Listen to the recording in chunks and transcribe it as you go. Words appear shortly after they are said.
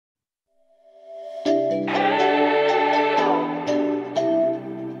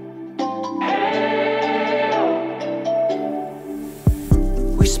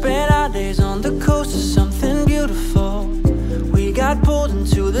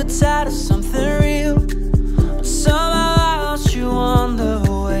the tide of something real, but somehow I lost you on the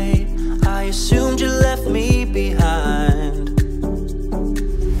way. I assumed you left me behind.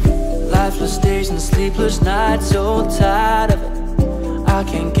 Lifeless days and sleepless nights, so tired of it. I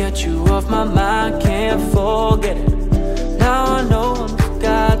can't get you off my mind, can't forget it. Now I know what I've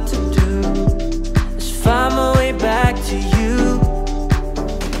got to do is find my way back to you.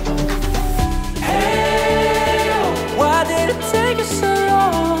 Hey, oh, why did it take you so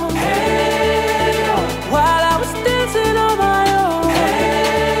long? Hey, oh, while I was dancing on my own.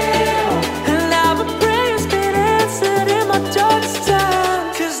 Hey, oh, and now my prayers been answered in my darkest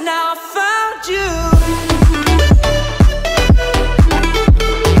time, 'cause now I found you.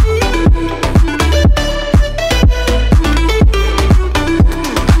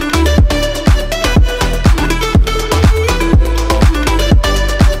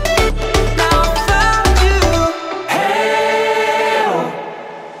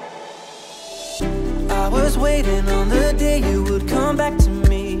 Waiting on the day you would come back to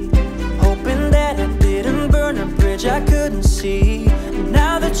me, hoping that I didn't burn a bridge I couldn't see. And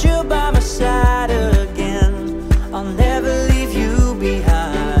now that you're by my side